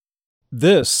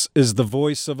This is the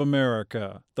voice of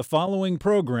America. The following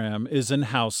program is in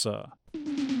Hausa.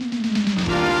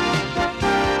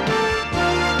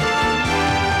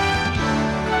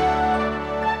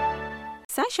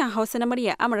 Sashen Hausa na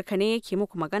muryar Amurka ne yake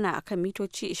muku magana akan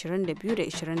mitoci 22 da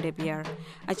 25.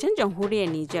 A can jamhuriyar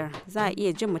Nijar za a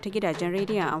iya jin mu ta gidajen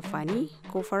rediyon amfani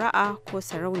ko fara'a ko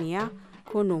sarauniya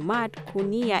ko nomad ko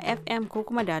niya FM ko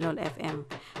kuma dalol FM.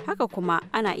 Haka kuma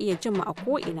ana iya jin mu a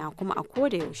ko'ina kuma a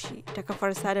koda yaushe ta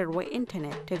kafar sadarwar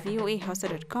intanet ta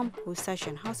voahausa.com ko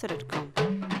sashen hausa.com.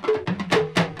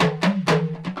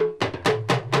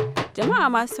 Jama'a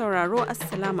masu sauraro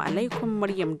Assalamu alaikum,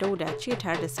 Maryam Dauda ce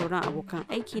tare da sauran abokan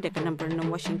aiki daga nan birnin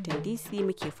Washington DC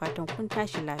muke fatan kun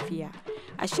tashi lafiya.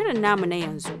 A shirin namu na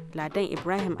yanzu, Ladan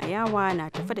Ibrahim Ayawa na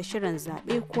tafi da shirin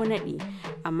zaɓe ko naɗi,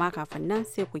 amma kafin nan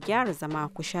sai ku gyara zama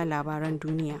ku sha labaran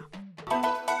duniya.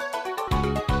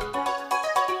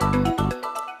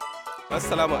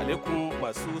 Assalamu alaikum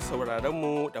masu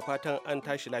sauraronmu da fatan an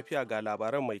tashi lafiya ga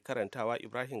labaran mai karantawa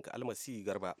Ibrahim Almasi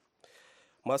Garba.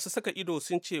 Masu saka ido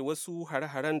sun ce wasu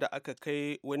hare-haren da aka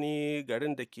kai wani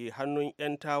garin da ke hannun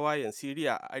 'yan tawayen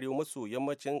Siriya a arewa maso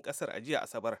yammacin kasar a jiya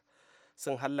Asabar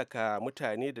sun hallaka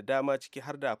mutane da dama ciki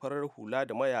har da farar hula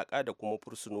da mayaka da kuma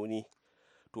fursunoni.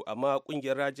 To amma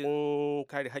kungiyar rajin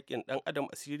kare haƙƙin ɗan adam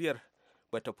a Siriyar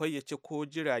bata fayyace ko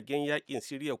jiragen yaƙin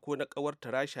Siriya ko na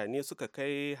ƙawarta Rasha ne suka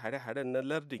kai hare-haren na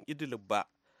lardin Idlib ba,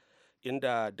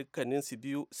 inda dukkaninsu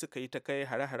biyu suka yi ta kai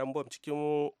hare-haren bom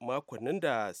cikin makonnin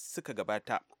da suka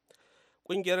gabata.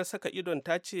 Ƙungiyar saka idon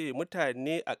ta ce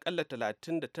mutane akalla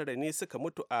 39 ne suka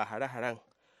mutu a hare-haren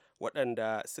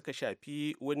waɗanda suka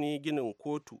shafi wani ginin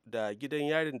kotu da gidan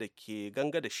yarin da ke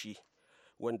ganga da shi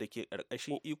wanda ke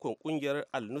ƙarƙashin ikon ƙungiyar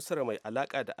al-nusra mai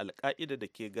alaƙa da al-ƙa'ida da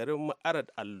ke garin ma'arad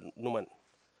al-numan.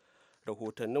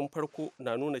 Rahotannin farko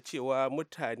na nuna cewa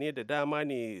mutane da dama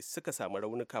ne suka samu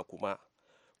raunuka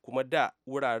kuma da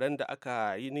wuraren da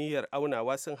aka yi niyyar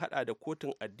aunawa sun hada da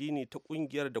kotun addini ta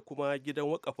kungiyar da kuma gidan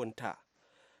wakafinta.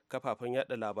 Kafafen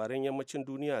yada labaran yammacin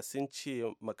duniya sun ce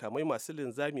makamai masu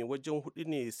linzami wajen 4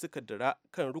 ne suka dira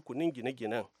kan rukunin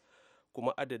gine-ginen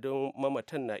kuma adadin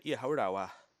mamatan na iya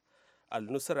haurawa.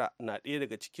 Al-Nusra na ɗaya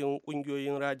daga cikin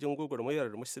ƙungiyoyin rajin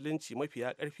gwagwarmayar musulunci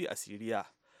mafiya ƙarfi a Siriya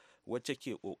wacce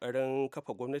ke ƙoƙarin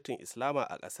kafa gwamnatin Islama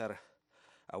a ƙasar.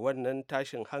 A wannan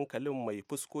tashin hankalin mai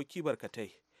fuskoki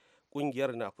barkatai,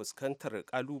 kungiyar na fuskantar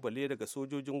kalubale daga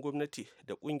sojojin gwamnati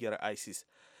da kungiyar ISIS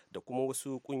da kuma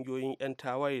wasu kungiyoyin 'yan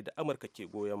tawaye da Amurka ke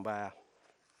goyon baya.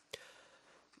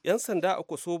 'Yan sanda a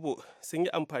Kosovo sun yi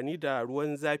amfani da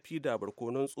ruwan zafi da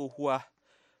barkonon tsohuwa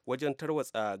wajen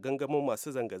tarwatsa gangamin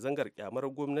masu zanga-zangar kyamar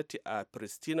gwamnati a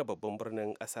Pristina, babban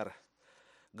birnin kasar.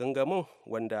 Gangamin,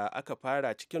 wanda aka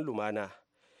fara cikin lumana,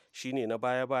 shine na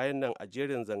baya-bayan nan a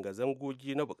jerin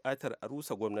zanga-zangogi na bukatar a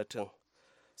rusa gwamnatin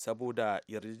saboda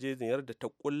yarjejeniyar da ta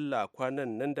kulla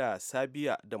kwanan nan da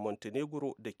Sabiya da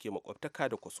Montenegro da ke makwabtaka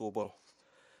da Kosovo.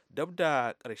 Dab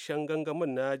da ƙarshen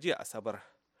gangamin na jiya Asabar,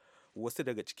 wasu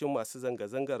daga cikin masu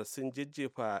zanga-zangar sun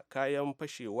jejjefa kayan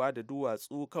fashewa da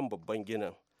duwatsu kan babban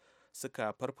ginin,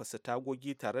 suka farfasa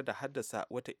tagogi tare da haddasa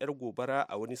wata 'yar gobara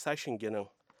a wani sashen ginin.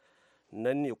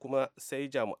 Nan ne kuma sai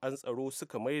jami'an tsaro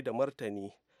suka mai da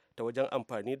martani ta wajen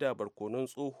amfani da barkonon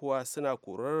tsohuwa suna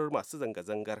korar masu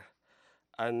zanga-zangar.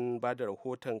 An ba da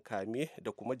rahoton kame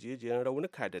da kuma jiyejiyen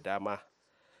raunuka da dama.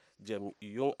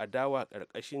 Jam'iyyun adawa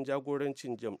ƙarƙashin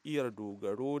jagorancin jam'iyyar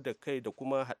dogaro da kai da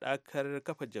kuma haɗakar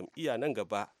kafa jam'iyya nan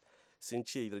gaba sun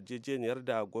ce yarjejeniyar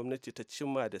da gwamnati ta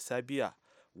cimma da Sabiya,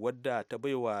 wadda ta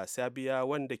baiwa Sabiya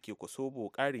wanda ke Kosovo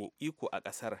ƙarin iko a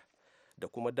ƙasar da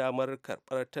kuma damar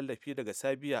karɓar tallafi daga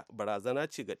Sabiya, barazana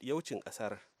ce ga ɗiyaucin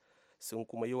ƙasar. Sun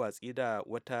kuma yi watsi da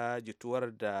wata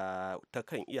jituwar da ta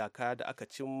kan iyaka da aka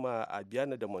cimma a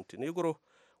Biyana da Montenegro,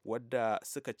 wadda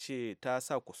suka ce ta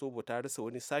sa Kosovo ta rasa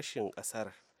wani sashen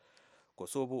ƙasar.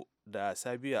 Kosovo da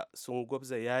Sabiya sun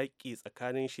gwabza yaƙi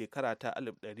tsakanin shekara ta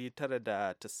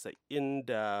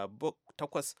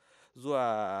 1998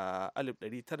 zuwa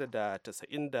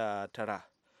 1999,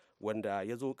 wanda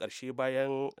ya zo ƙarshe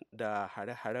bayan da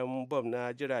hare-haren bom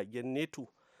na jiragen neto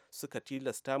suka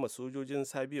tilasta ma sojojin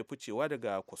Sabiya ficewa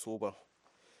daga Kosovo.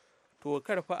 To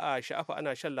karfa a sha'afa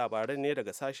ana shan labaran ne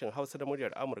daga sashen Hausa da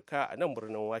muryar Amurka a nan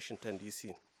birnin Washington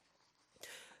DC.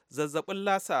 Zazzabin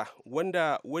lasa,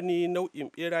 wanda wani nau'in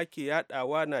bera ke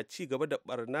yadawa, na ci gaba da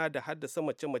barna da haddasa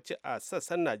mace-mace a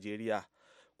sassan Najeriya.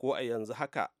 Ko a yanzu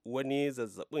haka wani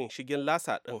zazzabin shigin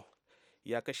lasa ɗin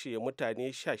ya kashe mutane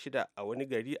 16 a wani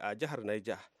gari a jihar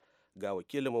Niger. Ga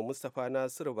wakilinmu Mustapha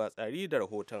Nasiru Batsari da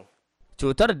rahoton.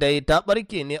 Cutar dai ta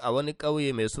ɓarke ne a wani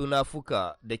ƙauye mai suna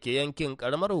Fuka da ke yankin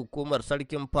ƙaramar hukumar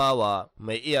Sarkin Fawa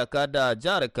mai iyaka da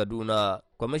jihar Kaduna,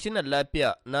 Kwamishinan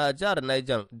Lafiya na jihar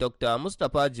Niger Dr.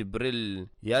 Mustapha Jibril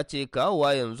ya ce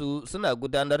kawowa yanzu suna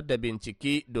gudanar da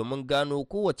bincike domin gano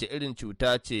kowace irin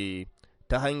cuta ce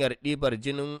ta hanyar ɗibar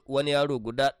jinin wani yaro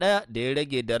guda ɗaya da ya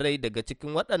rage da rai daga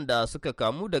cikin waɗanda suka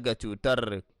kamu daga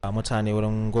cutar. Mutane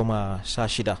wurin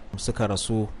 16 suka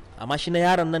rasu, amma shi na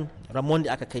yaron nan ramon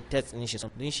da aka kai test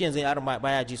ɗin shi yanzu yaron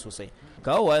baya ji sosai.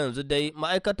 Kawowa yanzu dai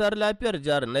ma'aikatar lafiyar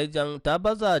jihar Niger ta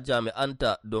baza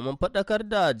jami'anta domin faɗakar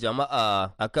da jama'a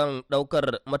akan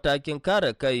ɗaukar matakin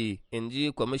kare kai, in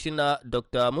ji kwamishina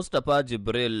Dr. Mustapha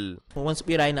Jibril. Wasu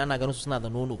ɓeraye ana ganin su suna da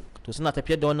nono, to suna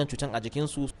tafiyar da wannan cutan a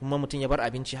jikinsu, kuma mutum ya bar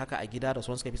abinci haka a gida da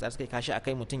suka fitsari suka kashi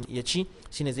akai mutum ya ci,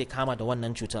 shine zai kama da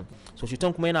wannan cutan. So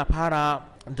cutan kuma yana fara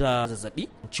da zazzabi,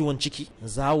 ciwon ciki,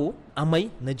 zawo,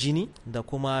 amai na jini da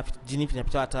kuma jini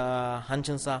fitowa ta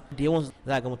hancinsa. Da yawan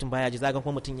za ga mutum baya ji, za ga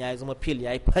kuma mutum ya zama fil,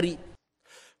 ya yi fari.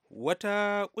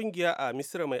 Wata kungiya a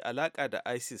Misira mai alaka da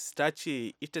ISIS ta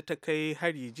ce ita ta kai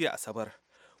hari jiya Asabar,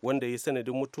 wanda ya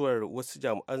sanadin mutuwar wasu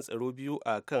jami'an tsaro biyu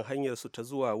a kan hanyarsu ta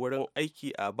zuwa wurin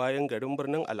aiki a bayan garin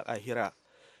birnin Al'ahira.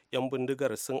 'Yan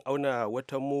bindigar sun auna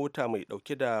wata mota mai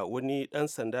dauke da wani dan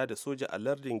sanda da soja a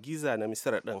lardin Giza na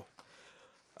Misira din.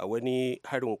 A wani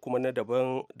harin kuma na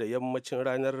daban da yammacin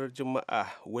ranar Juma'a,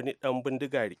 wani dan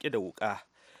bindiga rike da wuka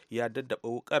ya daddaba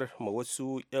wukar ma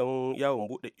wasu 'yan yawon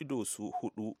bude ido su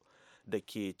hudu da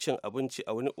ke cin abinci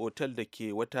a wani otal da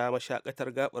ke wata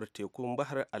mashakatar gabar tekun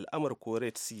bahar al'amur ko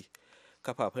Red Sea.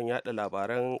 Kafafen yada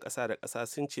labaran ƙasa da ƙasa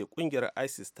sun ce kungiyar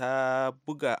ISIS ta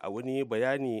buga a wani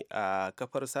bayani a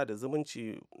kafar sada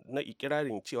zumunci na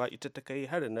ikirarin cewa ita ta kai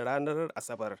harin na ranar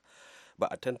Asabar. Ba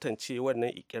a tantance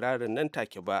wannan ikirarin nan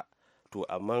take ba, to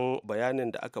amma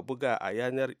bayanin da aka buga a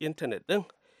yanar intanet din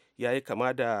ya yi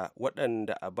kama da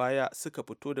waɗanda a baya suka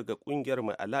fito daga ƙungiyar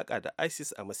mai alaƙa da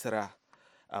ISIS a Misira,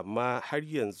 amma har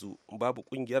yanzu babu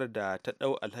ƙungiyar da ta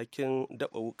ɗau alhakin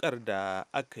daɓa wukar da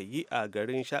aka yi a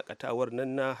garin shakatawar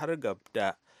nan na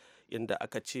Hargabda, inda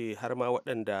aka ce har ma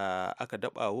waɗanda aka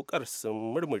daɓa wukar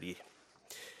sun murmure.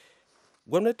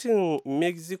 Gwamnatin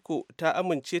Mexico ta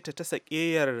amince ta tasa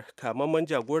ƙeyar kamamman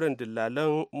jagoran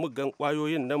dillalan muggan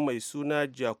ƙwayoyin nan mai suna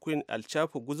Joaquin El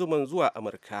Chapo Guzman zuwa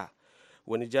Amurka.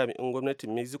 Wani jami'in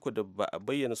gwamnatin Mexico da ba a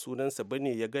bayyana sunansa ba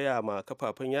ne ya gaya ma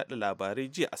kafafen yada labarai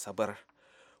jiya Asabar.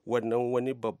 Wannan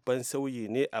wani babban sauyi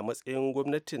ne a matsayin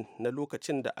gwamnatin na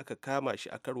lokacin da aka kama shi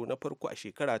a karo na farko a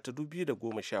shekara ta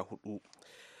 2014.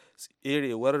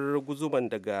 Tserewar Guzman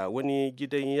daga wani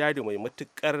gidan yari mai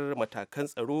matukar matakan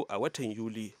tsaro a watan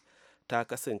Yuli ta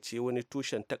kasance wani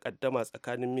tushen takaddama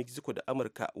tsakanin Mexico da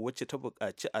Amurka, wacce ta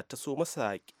buƙaci a taso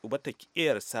mata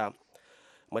ƙeyarsa.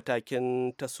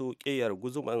 Matakin taso ƙeyar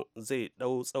Guzman zai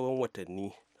ɗau tsawon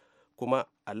watanni, kuma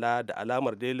da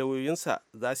alamar dai lauyoyinsa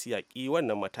za su yaƙi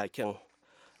wannan matakin.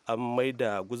 An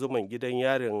maida Guzman gidan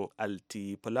yarin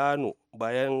Altiplano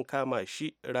bayan kama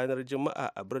shi ranar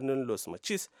Juma'a a birnin Los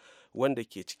Mochis, wanda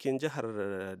ke cikin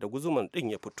jihar da Guzman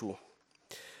ɗin ya fito.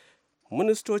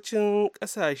 Ministocin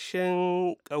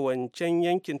ƙasashen ƙawancen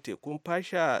yankin tekun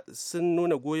fasha sun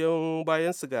nuna goyon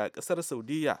bayansu ga ƙasar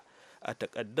Saudiya a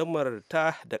takaddamar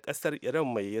ta da ƙasar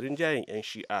Iran mai rinjayen 'yan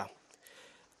Shi'a.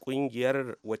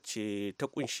 Ƙungiyar wacce ta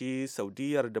kunshi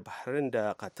Saudiyar da Bahrain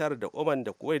da Qatar da Oman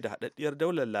da Kuwait da haɗaɗɗiyar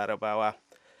daular Larabawa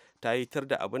ta yi tar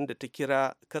da abin da ta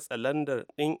kira katsalandar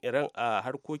ɗin Iran a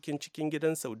harkokin cikin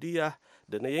gidan Saudiya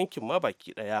da na yankin ma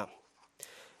baki ɗaya.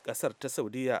 Ƙasar ta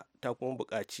Saudiya ta kuma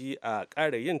buƙaci a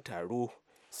ƙara yin taro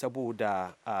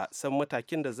saboda a san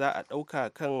matakin da za a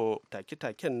ɗauka kan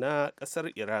take-taken na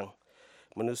ƙasar Iran.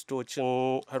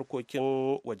 Ministocin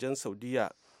harkokin wajen Saudiya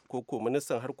ko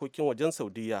ministan harkokin wajen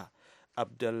Saudiya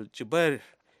Abdul Jubair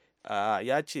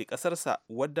ya ce ƙasarsa,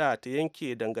 wadda ta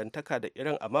yanke dangantaka da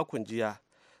Iran a makon jiya,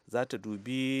 za ta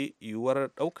dubi yiwuwar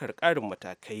ɗaukar ƙarin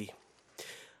matakai.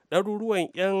 Ɗaruruwan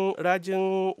 'yan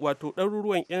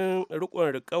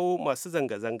riƙon riƙau masu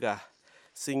zanga-zanga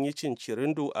sun yi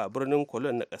cincirindo a birnin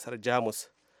Kullum na ƙasar Jamus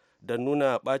don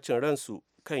nuna ɓacin ransu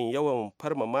kan yawan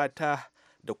farma mata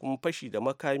da kuma fashi da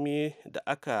makami da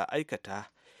aka aikata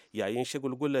yayin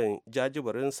shagulgulan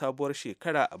jajibarin sabuwar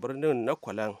shekara a birnin na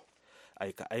Kullum.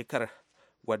 Aika-aikar,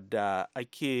 wadda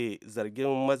ake zargin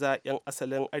maza 'yan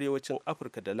asalin arewacin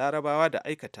Afirka da Larabawa da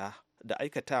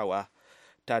aikatawa,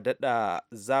 ta daɗa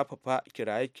zafafa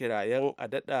kiraye-kirayen a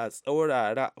daɗa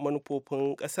tsaurara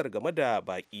manufofin ƙasar game da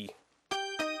baƙi.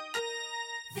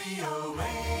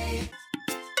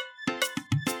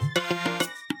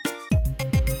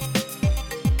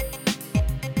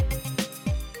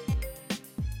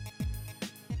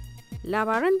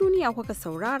 Labaran duniya kuka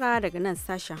saurara daga nan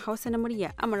sashen Hausa na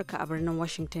muryar Amurka a birnin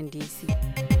Washington DC.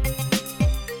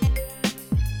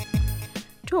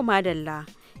 To madalla,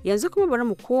 Yanzu kuma bari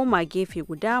mu koma gefe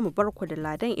guda mu bar ku da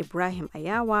Ladan Ibrahim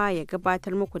Ayawa ya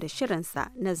gabatar muku da shirinsa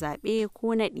na zaɓe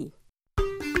ko naɗi.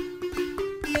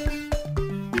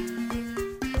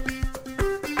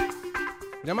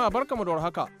 Jama'a barkamu da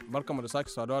warhaka, barkamu da sake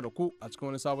saduwa da ku a cikin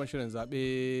wani sabon shirin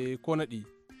zaɓe ko naɗi.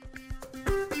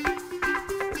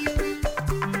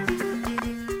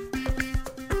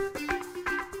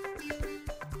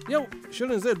 Yau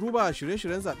shirin zai duba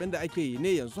shirye-shiryen zaben da ake yi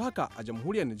ne yanzu haka a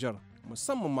jamhuriyar Nijar,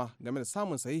 musamman ma game da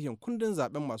samun sahihin kundin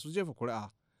zaben masu jefa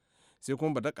kuri'a. Sai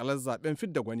kuma badakalar zaben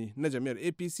fidda gwani na jami'ar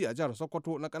APC a jihar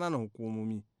Sokoto na ƙananan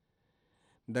hukumomi.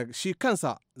 Da shi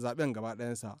kansa zaben gaba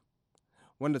ɗayansa.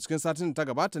 Wanda cikin satin da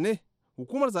ta gabata ne,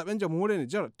 hukumar zaben jamhuriyar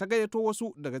Nijar ta gayyato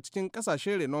wasu daga cikin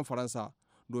ƙasashen renon Faransa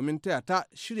domin taya ta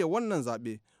shirya wannan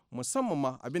zaɓe, musamman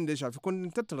ma abin da ya shafi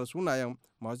kundin tattara sunayen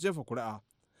masu jefa kuri'a.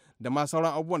 Da ma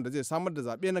sauran abubuwan da zai samar da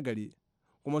zaɓe na gari,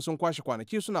 kuma sun kwashe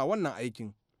kwanaki suna wannan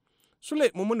aikin.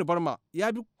 Sule Mumuni Barma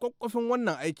ya bi kwakwafin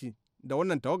wannan aiki da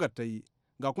wannan tawagar ta yi,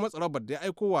 ga kuma tsarabar da ya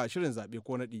aiko wa shirin zaɓe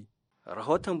ko naɗi.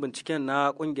 Rahoton binciken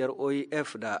na kungiyar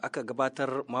OEF da aka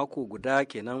gabatar mako guda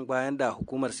kenan bayan da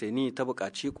hukumar Seni ta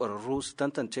buƙaci ƙwararru su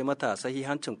tantance mata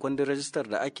sahihancin kundin rajistar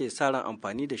da ake sa ran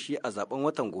amfani da shi a zaben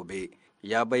watan gobe,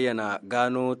 ya bayyana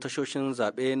gano tashoshin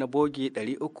zaɓe na bogi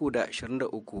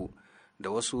 323 da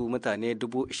wasu mutane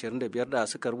 25,000 da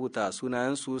suka rubuta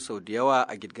sunayensu sau da yawa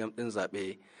a gidgam ɗin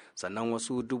zaɓe, sannan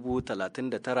wasu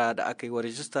 39,000 da aka yi wa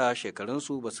rajista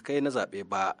shekarunsu ba su kai na zaɓe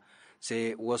ba,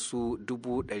 sai wasu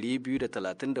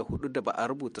 234 da ba a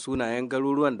rubuta sunayen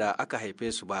garuruwan da aka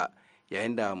haife su ba,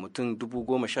 yayin da mutum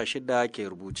 16,000 ke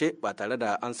rubuce ba tare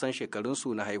da an san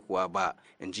shekarunsu na haihuwa ba,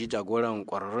 in ji jagoran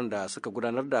ƙwararrun da suka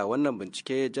gudanar da wannan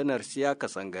bincike janar Siya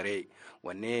Kasangare,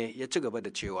 wanne ya ci gaba da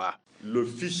cewa. Le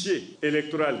fichier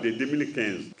électoral de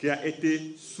 2015 qui a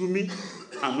été soumis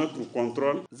à notre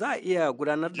contrôle. Za a iya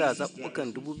gudanar da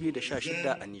zaɓuɓɓukan 2016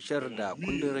 a Nijar da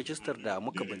kundin rajistar da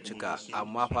muka bincika,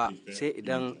 amma fa sai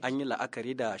idan an yi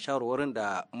la'akari da shawarwarin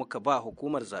da muka ba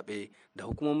hukumar zaɓe da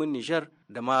hukumomin Nijar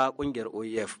da ma ƙungiyar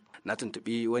OEF. Na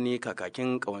tuntuɓi wani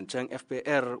kakakin ƙawancen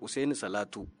FPR Usaini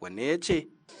Salatu, wanne ya ce,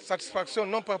 Satisfaction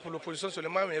non pas pour l'opposition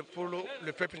seulement mais pour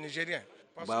le peuple nigérien.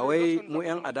 Ba wai mu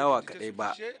 'yan adawa kaɗai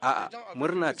ba, a'a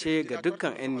murna ce ga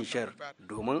dukkan 'yan Nijar,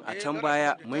 domin a can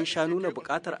baya mun sha nuna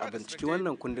buƙatar a binciki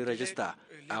wannan kundin rajista,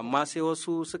 amma sai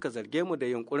wasu suka zarge mu da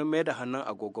yunkurin mai da hannun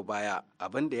agogo baya.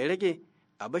 Abin da ya rage,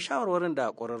 a bi shawarwarin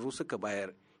da ƙwararru suka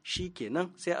bayar, shi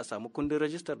kenan sai a samu kundin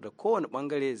rajistar da kowane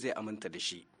ɓangare zai aminta da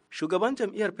shi. Shugaban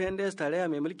jam'iyyar PNDS tarayya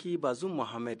mai mulki Bazum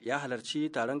Mohammed ya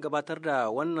halarci taron gabatar da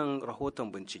wannan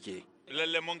rahoton bincike.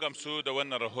 Lalle mun gamsu da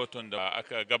wannan rahoton da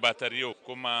aka gabatar yau,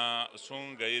 kuma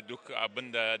sun gayi duk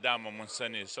abin da dama mun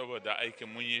sani, saboda aikin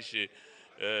mun yi shi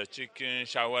cikin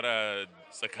shawara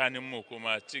tsakaninmu,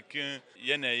 kuma cikin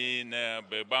yanayi na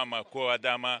bai ba ma kowa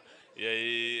dama ya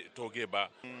yi toge ba.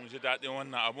 Mun ji daɗin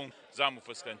wannan abun, za mu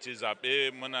fuskanci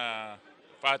zaɓe, muna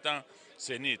fatan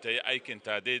Seni ta yi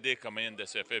aikinta daidai kamar yadda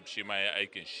SFF shi ma ya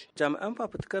aikin shi. Jami'an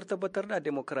fafutukar tabbatar da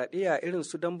demokradiyya irin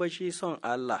su dambashi son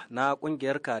Allah na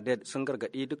kungiyar Kaded sun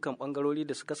gargaɗi dukkan bangarori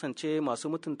da su kasance masu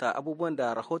mutunta abubuwan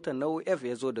da rahoton na OEF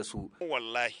ya zo da su.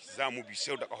 Wallahi za mu bi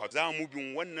sau da ƙafa, za mu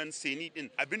bin wannan Seni din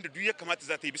abinda duk ya kamata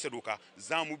za ta yi bisa doka,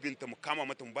 za mu bin ta mu kama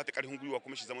mata mu ba ta ƙarfin gwiwa,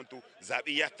 kuma shi zamanto zaɓe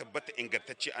ya tabbata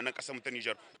ingantacce a nan ƙasar mu ta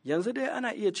Nijar. Yanzu dai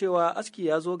ana iya cewa aski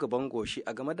ya zo gaban goshi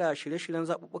a game da shirye-shiryen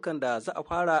zaɓuɓɓukan da za a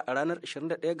fara a ranar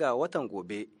 21 ga watan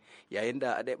gobe, yayin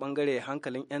da a ɗaya ɓangare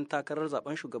hankalin 'yan takarar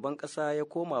zaben shugaban ƙasa ya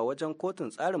koma wajen kotun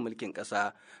tsarin mulkin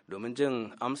ƙasa domin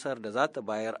jin amsar da za ta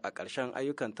bayar a ƙarshen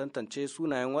ayyukan tantance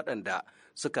sunayen waɗanda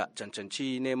suka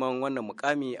cancanci neman wannan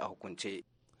mukami a hukunce.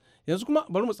 Yanzu kuma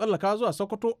bari mu tsallaka zuwa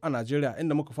Sokoto a Najeriya,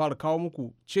 inda muka fara kawo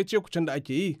muku cece-kucen da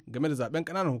ake yi game da zaben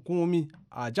ƙananan hukumomi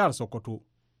a jihar Sokoto.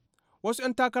 Wasu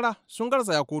 'yan takara sun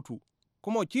garzaya kotu,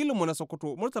 kuma wakilinmu na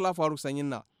Sokoto Murtala Faruk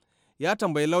Sanyinna ya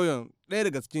tambayi lauyan ɗaya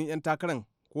daga cikin 'yan takaran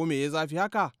ko me ya zafi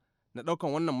haka na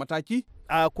ɗaukan wannan mataki?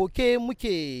 A koke muke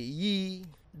yi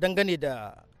dangane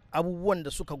da abubuwan da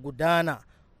suka gudana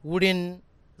wurin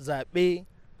zaɓe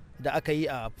da aka yi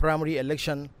a primary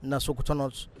election na Sokoto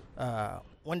North,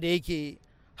 wanda yake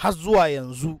har zuwa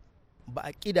yanzu ba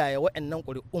a ƙidaya waɗannan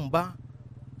ƙuri'un ba,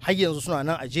 har yanzu suna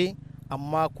nan aje,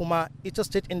 amma kuma ita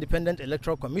State Independent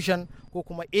Electoral Commission ko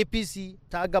kuma APC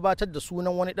ta gabatar da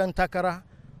sunan wani ɗan takara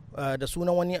da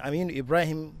sunan wani Aminu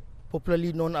Ibrahim,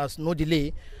 popularly known as No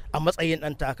Delay, a matsayin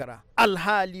ɗan takara.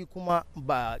 Alhali kuma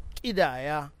ba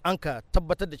ƙidaya an ka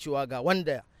tabbatar da cewa ga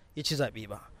wanda ya ci zaɓe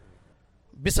ba,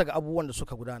 bisa ga abubuwan da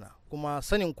suka gudana. Kuma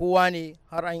sanin kowa ne,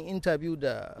 har an yi interview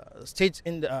da state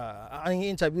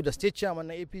chairman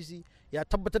na APC ya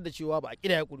tabbatar da cewa ba a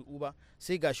ƙidaya ƙuri'u ba,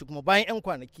 sai gashi kuma bayan 'yan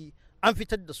kwanaki an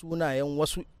fitar da sunayen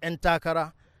wasu 'yan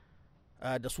takara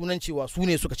da sunan cewa su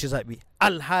ne suka ci zaɓe,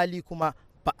 alhali kuma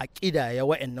ba a ƙidaya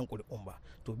wa'annan ƙuri'un ba.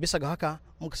 To bisa ga haka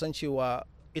muka san cewa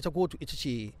ita kotu ita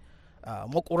ce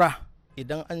makura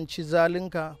idan an ci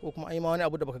zalinka ko kuma an yi ma wani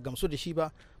abu da baka gamsu da shi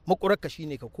ba, makurarka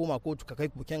shine ka koma kotu ka kai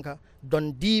bukenka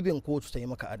don dibin kotu ta yi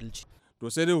maka adalci. To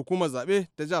sai dai hukumar zaɓe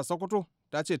ta jihar Sokoto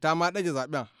ta ce ta ma ɗage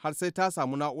zaɓen har sai ta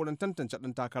samu na'urar tantance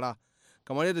ɗan takara,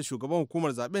 kamar yadda shugaban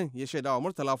hukumar zaɓen ya shaidawa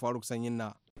Murtala Faruk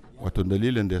Sanyinna. Wato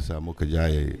dalilin da ya samu ka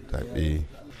jaye zaɓe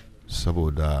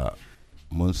saboda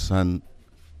mun san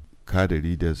kada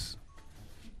readers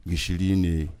gishiri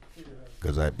ne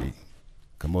ga zaɓe,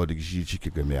 kamar da gishiri ciki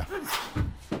ga miya.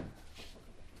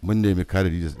 Mun nemi kada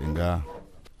readers ɗin ga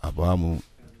a bamu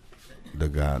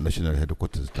daga national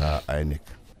headquarters ta INEC,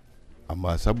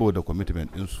 amma saboda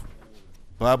commitment ɗinsu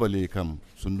babale kam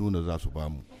sun nuna za su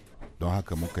bamu, don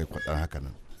haka mun kai kwaɗar haka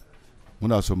nan.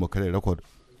 Muna so mu kare record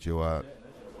cewa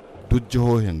duk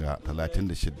jihohin ga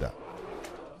 36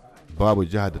 babu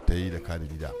jihar da ta yi da kada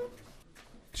reader.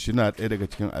 Shi na ɗaya daga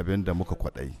cikin abin da muka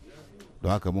kwaɗai,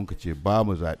 don haka mun ce ba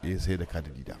mu zaɓe sai da kada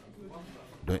reader,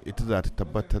 don ita za ta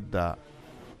tabbatar da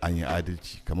an yi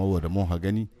adalci, kamar wadda mun ha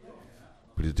gani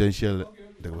presidential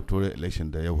da gubernatorial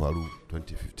election da ya faru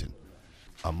 2015.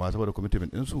 Amma saboda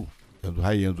commitment ɗinsu yanzu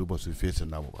har yanzu ba su fesa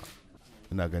namu ba.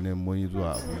 Ina ganin mun yi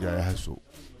zuwa Abuja ya haso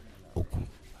 3.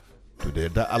 To da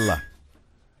yadda Allah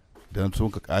don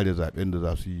sun ka kare zaɓen da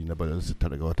za su yi na bazar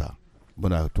 9 ga wata,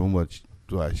 muna tumar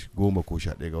zuwa 10 ko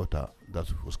 11 ga wata za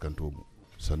su fuskanto mu,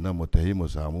 sannan mu tahi mu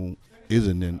samu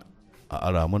izinin a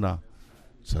aramuna,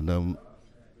 sannan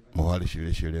mu fara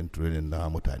shirye-shiryen training na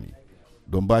mutane.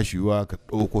 Don ba shi yiwuwa ka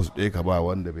ɗauko su ɗaya ka ba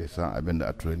wanda bai san abin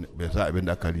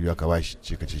da aka riya ka ba shi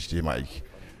ce ka ce shi ma aiki,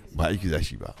 ba aiki za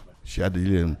shi ba. Shi a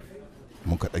dalilin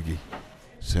mun ka ɗage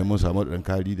sai mun samu ɗan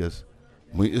kari da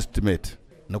mun estimate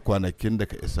na kwanakin da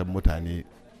ka isan mutane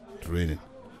training,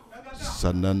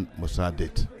 sannan mu sa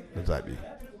date na zaɓe,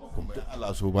 kuma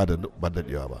Allah so ba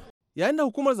daɗewa ba. Yayin da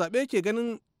hukumar zaɓe ke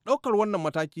ganin ɗaukar wannan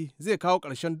mataki zai kawo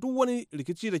ƙarshen duk wani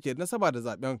rikici da ke nasaba da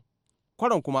zaɓen,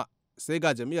 kwaron kuma sai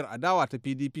ga jam'iyyar adawa ta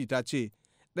PDP ta ce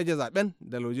ɗage zaɓen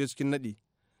da lauje cikin naɗi,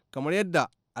 kamar yadda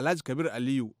Alhaji Kabir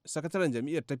Aliyu, sakataren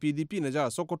jam'iyyar ta PDP na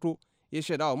jihar Sokoto, ya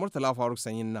shaidawa Murtala Faruk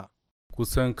Sanyinna.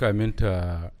 Kusan kamin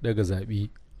ta ɗaga zaɓe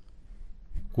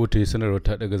ko ta yi sanarwa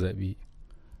ta ɗaga zaɓe,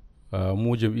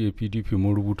 mu jam'iyyar PDP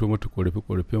mun rubuto mata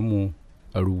ƙorafe-ƙorafenmu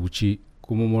a rubuce,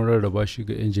 kuma mun rarraba shi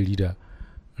ga 'yan jarida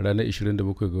ranar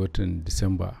 27 ga watan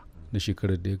Disamba na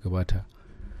shekarar da ya gabata.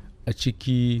 A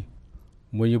ciki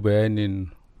mun yi bayanin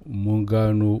mun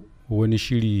gano wani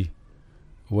shiri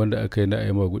wanda aka yi na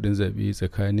ayi magudin zaɓe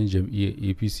tsakanin jam'iyyar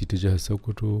APC ta jihar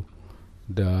Sokoto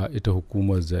da ita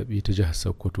hukumar zaɓe ta jihar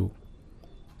Sokoto.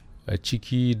 A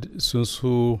ciki sun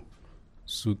so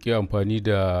su ƙi amfani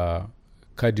da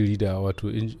kadiri da wato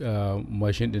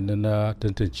mashin ɗin na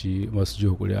tantance masu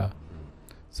jiha ƙuri'a,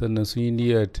 sannan sun yi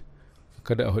niyyar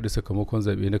kada a haɗu sakamakon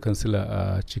zaɓe na kansila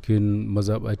a cikin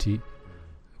mazaɓati,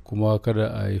 kuma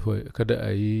kada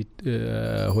a yi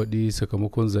haɗi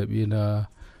sakamakon zaɓe na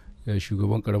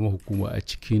shugaban ƙaramar hukuma a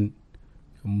cikin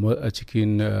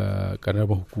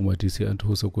ƙaramar hukuma ta sai an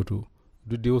taho Sokoto.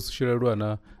 Duk da wasu shirarruwa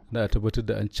na a tabbatar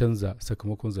da an canza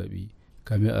sakamakon zaɓe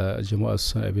kamin a jama'a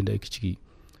su san abin da ake ciki.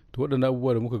 To waɗannan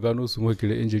abubuwa da muka gano su muka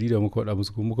kira 'yan jarida muka faɗa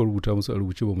musu, kuma muka rubuta musu a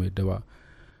rubuce, ba mu yadda ba.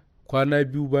 Kwana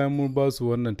biyu bayan mun ba su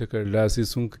wannan takarda sai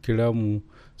sun kira mu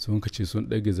sun ce sun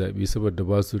ɗage zaɓe saboda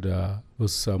ba su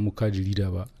samu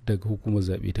jarida ba daga hukumar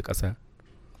zaɓe ta ƙasa.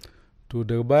 To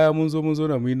daga baya mun zo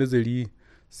na mu yi nazari,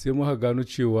 sai muka gano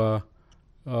cewa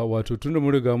wato tunda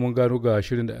mun riga mun gano ga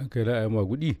shirin da an kai ra'ayi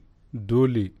magudi,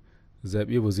 dole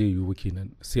zaɓe ba zai yiwu ba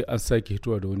kenan, sai an sake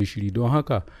hitowa da wani shiri. Don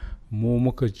haka mu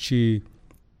muka ce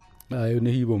a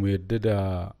yanayi ba mu yadda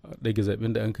da ɗage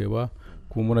zaɓen da an kai ba,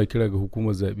 kuma muna kira ga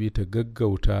hukumar zaɓe ta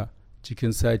gaggauta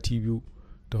cikin sati 2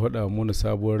 ta faɗa mana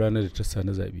sabuwar ranar da ta sa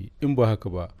na zaɓe. In ba haka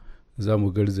ba za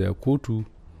mu garzaya kotu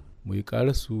mu yi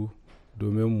ƙararsu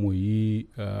domin mu yi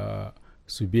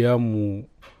su biya mu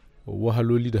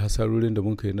wahaloli da hasarorin da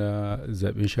muka yi na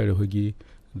zaɓen share fage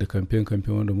da kamfen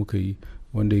wanda muka yi,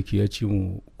 wanda yake ya ci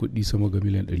mu kuɗi sama ga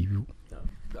miliyan 200.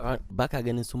 Baka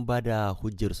ganin sun ba da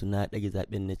hujjar su na ɗage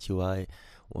zaɓen na cewa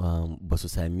ba su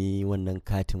sami wannan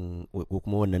katin ko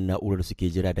kuma wannan na'urar suke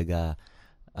jira daga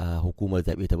hukumar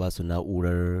zaɓe ta ba su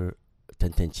na'urar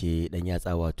tantance ɗan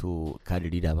yatsa wato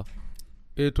kadin rida ba?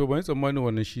 To ban yi tsammanin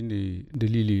wannan shine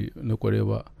dalili na kware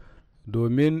ba,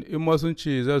 domin in ma sun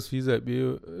ce za su yi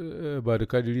zaɓe ba da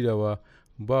kadin rida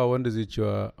ba wanda zai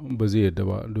cewa ba zai yadda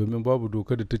ba, domin babu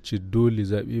doka da ta ce dole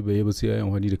zaɓe bai yi ba sai a yi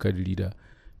amfani da kadin rida.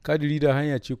 Kadin rida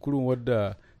hanya ce kurun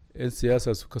wadda 'yan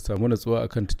siyasa suka samu natsuwa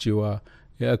akan ta cewa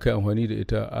ya aka yi amfani da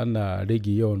ita ana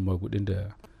rage yawan magudin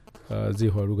da zai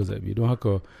faru ga zaɓe. Don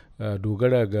haka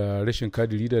dogara ga rashin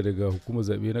kadirida daga hukumar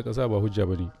zaɓe na ƙasa ba hujja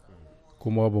ba ne,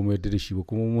 kuma ba mu yarda da shi ba,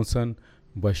 kuma mun san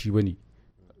ba shi ba ne.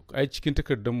 Ai cikin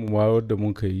takardar mu ma wadda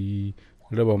mun ka yi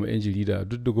raba ma 'yan jarida,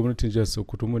 duk da gwamnatin jihar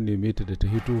Sokoto mun neme ta da ta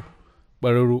hito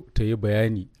ɓararo ta yi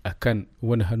bayani akan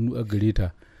wani hannu a gare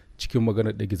ta cikin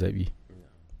maganar ɗage zaɓe,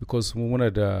 because mu muna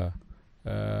da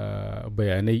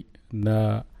bayanai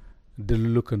na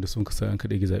dalulukan da sun kasa an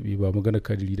kaɗa zaɓe, ba magana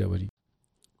kadiri da ba ne.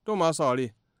 To masu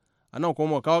saurare, a nan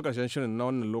kuma kawo ƙarshen shirin na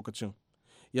wannan lokacin.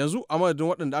 Yanzu a madadin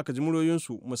waɗanda aka ji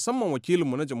muryoyinsu, musamman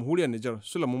wakilinmu na jamhuriyar Nijar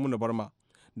Sulaiman Muna Barma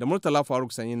da Murtala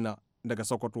Faruk Sanyinna daga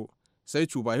Sokoto, sai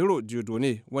Cubahiro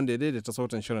Diodone wanda ya daidaita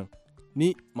sautin shirin.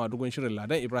 Ni madugun shirin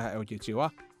Ladan Ibrahim Ayo ke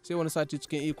cewa sai wani sati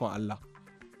cikin ikon Allah.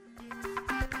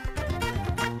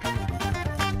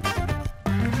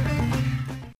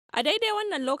 A daidai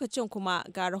wannan lokacin kuma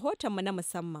ga rahotonmu na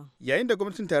musamman. Yayin da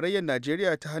gwamnatin tarayyar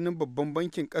Najeriya ta hannun babban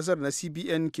bankin kasar na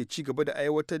CBN ke ci gaba da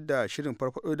aiwatar da shirin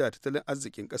farfado da tattalin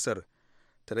arzikin kasar,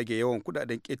 ta rage yawan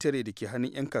kudaden ƙetare da ke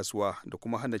hannun 'yan kasuwa da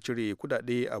kuma hana cire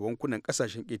kudade a bankunan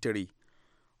kasashen ƙetare.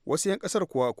 Wasu 'yan kasar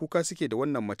kuwa kuka suke da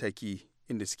wannan mataki,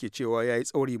 inda suke cewa ya yi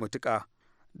tsauri matuƙa.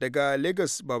 Daga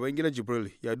Lagos, Babangida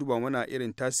Jibril ya duba mana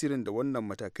irin tasirin da wannan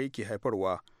matakai ke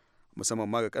haifarwa, musamman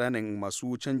ma ga ƙananan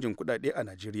masu canjin kuɗaɗe a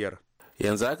Najeriya.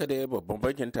 Yanzu haka dai babban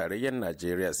bankin tarayyar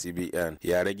Najeriya CBN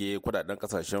ya rage kudaden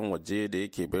kasashen waje da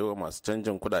yake baiwa masu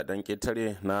canjin kudaden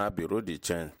ketare na Bureau de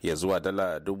Change ya zuwa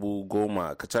dala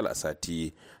 10,000 kacal a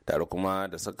sati, tare kuma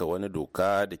da saka wani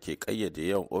doka da ke kayyade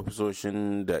yawan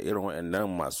ofisoshin da irin waɗannan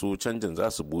masu canjin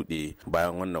za su buɗe.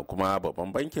 Bayan wannan kuma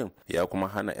babban bankin ya kuma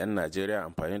hana 'yan Najeriya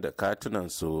amfani da katunan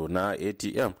su na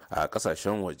ATM a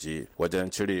kasashen waje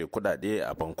wajen cire kudade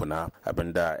a bankuna,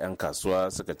 abinda 'yan kasuwa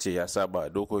suka ce ya saba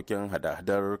dokokin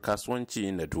hada-hadar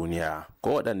kasuwanci na duniya.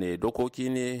 Kowaɗanne dokoki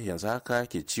ne yanzu haka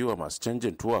ke ciwa masu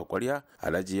canjin tuwa kwarya?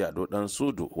 Alhaji Ado Dan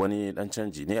Sudu wani dan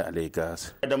canji ne a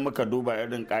Lagos. Idan muka duba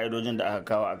irin ka'idojin da aka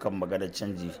kawo akan maganar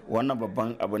canji, wannan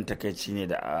babban abin takaici ne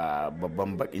da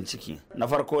babban bakin ciki. Na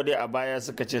farko dai a baya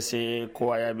suka ce sai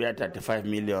kowa ya biya 35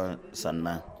 miliyan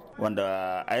sannan,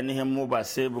 wanda ainihin mu ba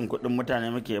sabin kuɗin mutane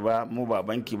muke ba, mu ba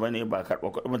banki ba ne, ba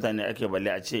karɓa kuɗin mutane ake, balle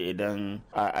a ce idan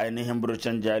a ainihin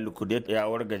burcen jali kudet ya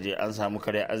wargaje an samu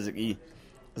karya arziki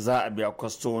za a biya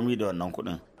kwastomomi da wannan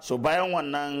kuɗin. So bayan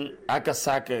wannan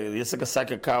suka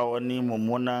sake kawo wani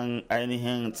mummunan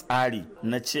ainihin tsari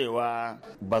na cewa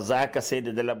ba za ka sai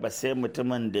da dala ba sai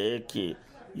mutumin da yake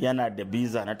yana da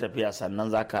biza na tafiya sannan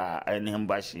za ka ainihin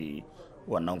bashi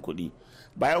wannan kuɗi.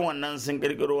 Bayan wannan sun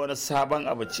kirkiro wani sabon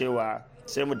abu cewa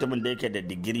sai mutumin da yake da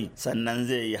digiri sannan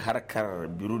zai yi harkar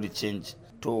Bureau de Change.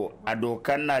 To a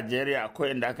dokan Najeriya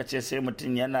akwai inda aka ce sai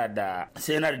mutum yana da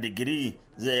digiri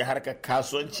zai yi harkar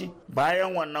kasuwanci.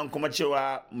 Bayan wannan kuma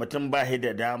cewa mutum ba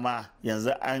da dama,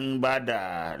 yanzu an ba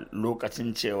da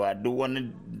lokacin cewa duk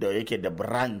wani da yake da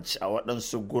branch a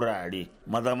waɗansu gurare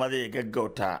maza ya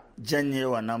gaggauta janye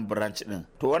wannan branch ɗin.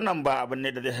 To wannan ba abin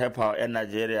ne da zai haifa wa 'yan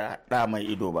Najeriya ɗa mai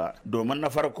ido ba, domin na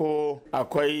farko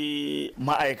akwai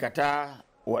ma'aikata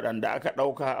waɗanda aka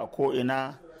ɗauka a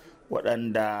ko'ina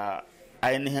waɗanda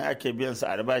ainihin ake biyan su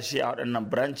albashi a waɗannan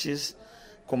branches,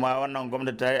 kuma wannan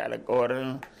gwamnati ta yi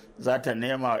alkawarin za ta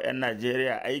nema wa 'yan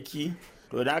Najeriya aiki.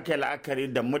 To da aka yi la'akari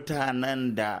da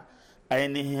mutanen da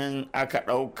ainihin aka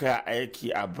ɗauka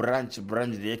aiki a branch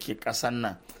da yake ƙasan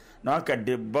nan, na haka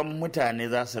dubban mutane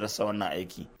za su rasa wannan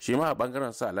aiki. Shi ma a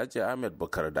bangaren sa Alhaji Ahmed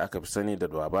Bukar da aka fi sani da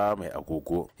Baba Mai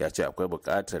Agogo ya ce akwai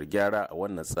buƙatar gyara a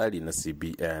wannan tsari na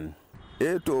CBN.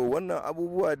 To wannan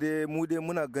abubuwa dai mu dai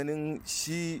muna ganin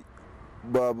shi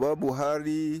Baba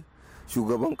Buhari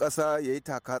shugaban kasa ya yi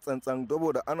taka tsantsan,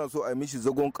 saboda ana so a mishi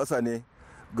zagon kasa ne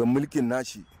ga mulkin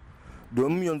nashi.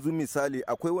 Domin yanzu misali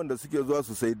akwai wanda suke zuwa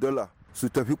su sayi dala su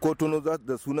tafi Kotono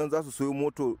da sunan za su sayo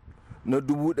moto na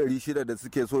 600 da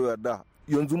suke so da,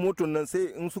 yanzu moton nan sai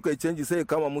in suka yi canji sai ya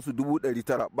kama musu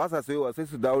 900, ba sa sayowa sai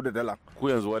su dawo da dala. Ku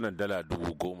yanzu wannan dala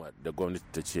 10,000 da gwamnati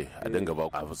ta ce a dinga ba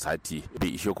a sati bai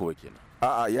ishe ku ba kenan?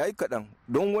 A'a yayi kaɗan,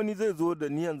 don wani zai zo da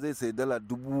niyan zai sayi dala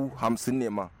 50,000 ne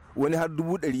ma, wani har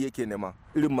 100,000 yake nema,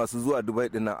 irin masu zuwa Dubai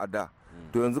din nan a da.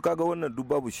 To yanzu kaga wannan duk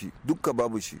babu shi, dukka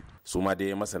babu shi. Su ma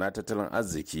dai masana tattalin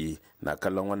arziki na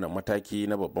kallon wannan mataki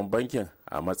na babban bankin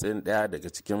a matsayin ɗaya daga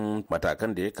cikin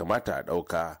matakan da ya kamata a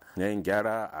ɗauka na yin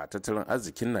gyara a tattalin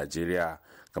arzikin Najeriya,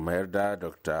 kamar yarda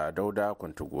Dr. Dauda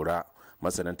Kwantagora,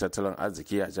 masanin tattalin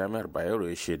arziki a Jami'ar Bayero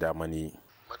ya shaida mani.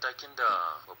 Matakin da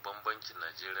babban bankin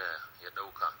Najeriya ya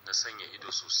dauka na na sanya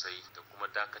ido sosai da kuma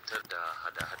dakatar da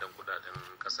hada-hadan kudaden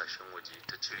kasashen waje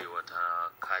ta cirewa ta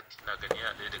kati. Na gani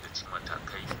yana ɗaya daga cikin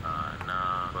matakai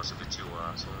na ba su ga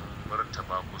cewa sun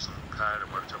martaba ko sun kare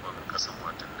martaban kasan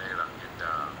watan naira yadda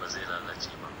ba zai lalace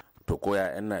ba. To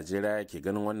koya 'yan Najeriya ke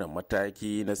ganin wannan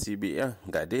mataki na CBN?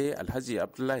 Ga dai Alhaji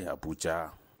Abdullahi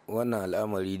Abuja. Wannan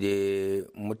al'amari dai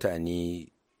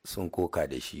mutane sun koka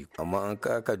da shi, amma an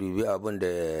ka dubi abin da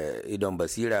idon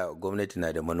basira, gwamnati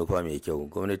na da manufa mai kyau,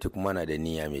 gwamnati kuma na da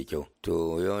niyya mai kyau.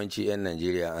 To yawanci 'yan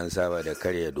Najeriya an saba da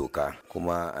karya doka,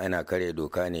 kuma ana karya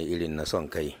doka ne irin na son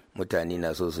kai. Mutane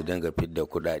na so su dinga fidda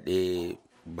kuɗaɗe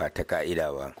ba ta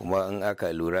ka'ida ba, kuma in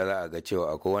aka lura za a ga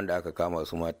cewa akwai wanda aka kama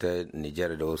su ma ta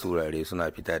Nijar da wasu wurare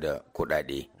suna fita da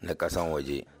kuɗaɗe na ƙasan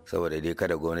waje, saboda dai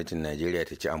kada gwamnatin Najeriya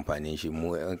ta ci amfanin shi,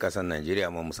 mu 'yan ƙasan Najeriya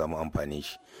ma mu samu amfanin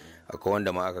shi. Akwai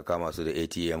wanda ma aka kama su da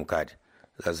ATM card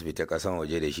za su fita ƙasan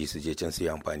waje da shi su je can su yi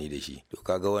amfani da shi. To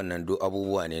kaga wannan duk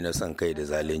abubuwa ne na son kai da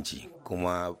zalunci,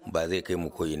 kuma ba zai kai mu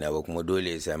ko'ina ba, kuma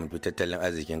dole ya sami tattalin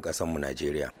arzikin ƙasan mu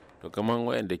Najeriya. To kamar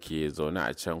wayanda ke zaune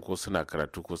a can ko suna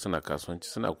karatu ko suna kasuwanci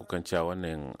suna kukan cewa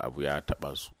wannan abu ya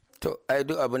taba su. To ai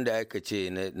duk abin da aka ce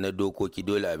na dokoki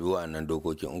dole a bi wa'annan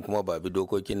dokokin, in kuma ba bi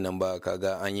dokokin nan ba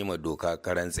kaga an yi ma doka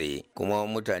karan tsaye, kuma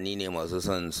mutane ne masu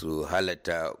son su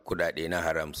halatta kudade na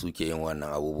haram suke yin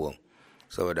wannan abubuwan.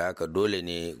 Saboda haka dole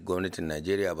ne gwamnatin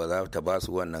Najeriya ba za ta ba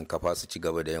su wannan kafa su ci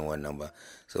gaba da yin wannan ba,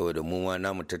 saboda mu ma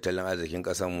namu tattalin arzikin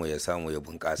mu ya samu ya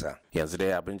bunƙasa. Yanzu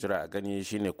dai abin jira a gani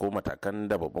shine ko matakan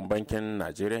da babban bankin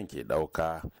Najeriya ke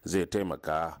ɗauka zai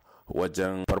taimaka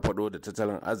wajen farfado da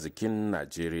tattalin arzikin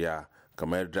Najeriya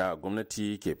kamar da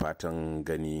gwamnati ke fatan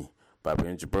gani.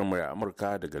 Baban Jibril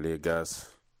Amurka daga Lagos.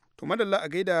 To madalla a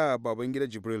gaida baban gida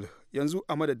Jibril, yanzu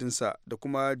a madadinsa da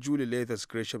kuma Julie Leathers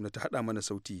Gresham da ta hada mana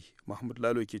sauti. Muhammad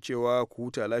Lalo ke cewa ku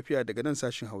huta lafiya daga nan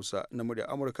sashin Hausa na murya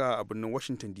Amurka a birnin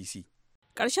Washington DC.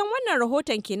 Ƙarshen wannan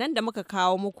rahoton kenan da muka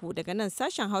kawo muku daga nan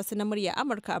sashen Hausa na murya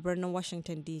Amurka a birnin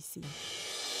Washington DC.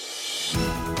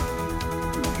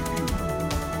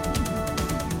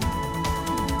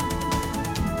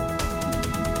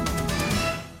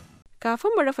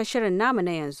 Kafin mu rufe shirin namu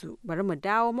na yanzu, bari mu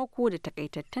dawo muku da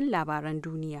takaitattun labaran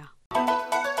duniya.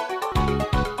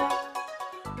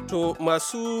 To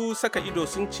masu saka ido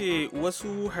sun ce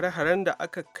wasu hare-haren da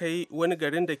aka kai wani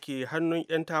garin da ke hannun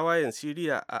 'yan tawayen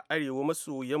Siriya a arewa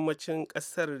maso yammacin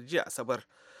ƙasar jiya Asabar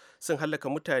sun hallaka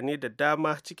mutane da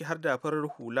dama, ciki har da farar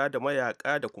hula da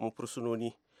mayaka da kuma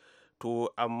fursunoni. To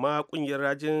amma ƙungiyar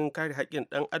rajin kare haƙƙin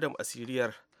ɗan adam a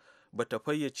Siriyar bata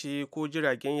fayyace ko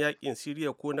jiragen yakin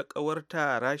Siriya ko na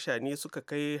ƙawarta Rasha ne suka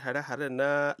kai hare-haren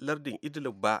na lardin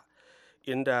Idlib ba,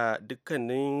 inda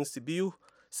dukkanin su biyu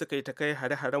suka yi ta kai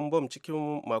hare-haren bom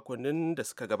cikin makonnin da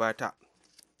suka gabata.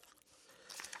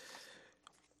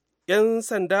 'Yan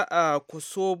sanda a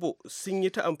Kosovo sun yi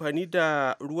ta amfani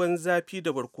da ruwan zafi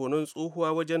da barkonon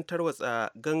tsohuwa wajen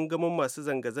tarwatsa gangamin masu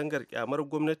zanga-zangar kyamar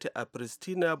gwamnati a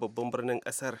Pristina, babban birnin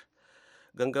ƙasar.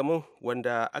 Gangamin,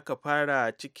 wanda aka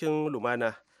fara cikin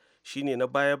lumana, shine na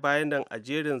baya-bayan nan a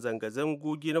jerin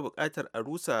zanga-zangogi na bukatar a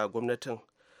rusa gwamnatin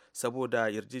saboda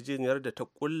yarjejeniyar da ta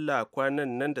kulla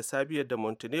kwanan nan da Sabiya da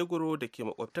Montenegro da ke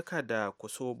makwabtaka da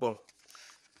Kosovo.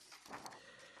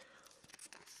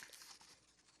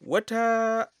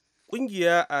 Wata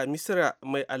kungiya a Misira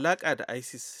mai alaka da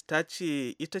ISIS ta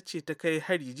ce ita ce ta kai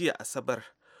hari jiya Asabar,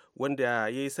 wanda ya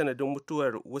yi sanadin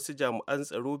mutuwar wasu jami'an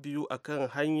tsaro biyu a kan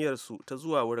hanyarsu ta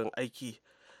zuwa wurin aiki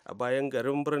a bayan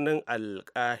garin birnin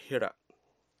Alkahira.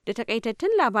 Da takaitattun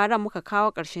labaran muka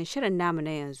kawo ƙarshen shirin namu na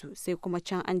yanzu, sai kuma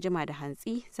can an jima da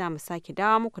hantsi za mu sake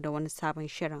dawo muku da wani sabon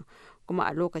shirin, kuma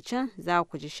a lokacin za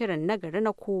ku ji shirin nagari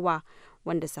na kowa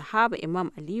wanda sahaba Imam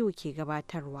Aliyu ke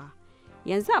gabatarwa.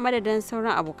 Yanzu a madadin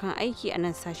sauran abokan aiki a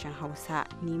nan sashen Hausa,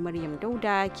 ni Maryam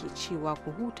Dauda ke cewa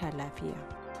ku huta lafiya.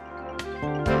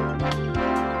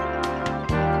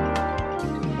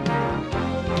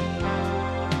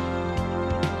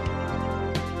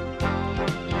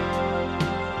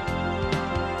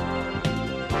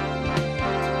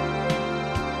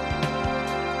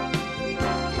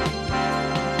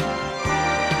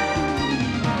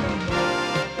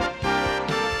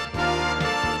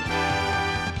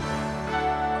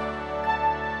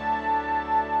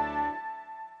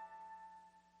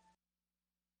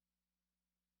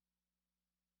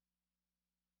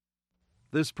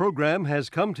 This program has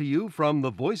come to you from the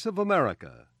Voice of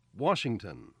America,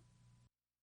 Washington.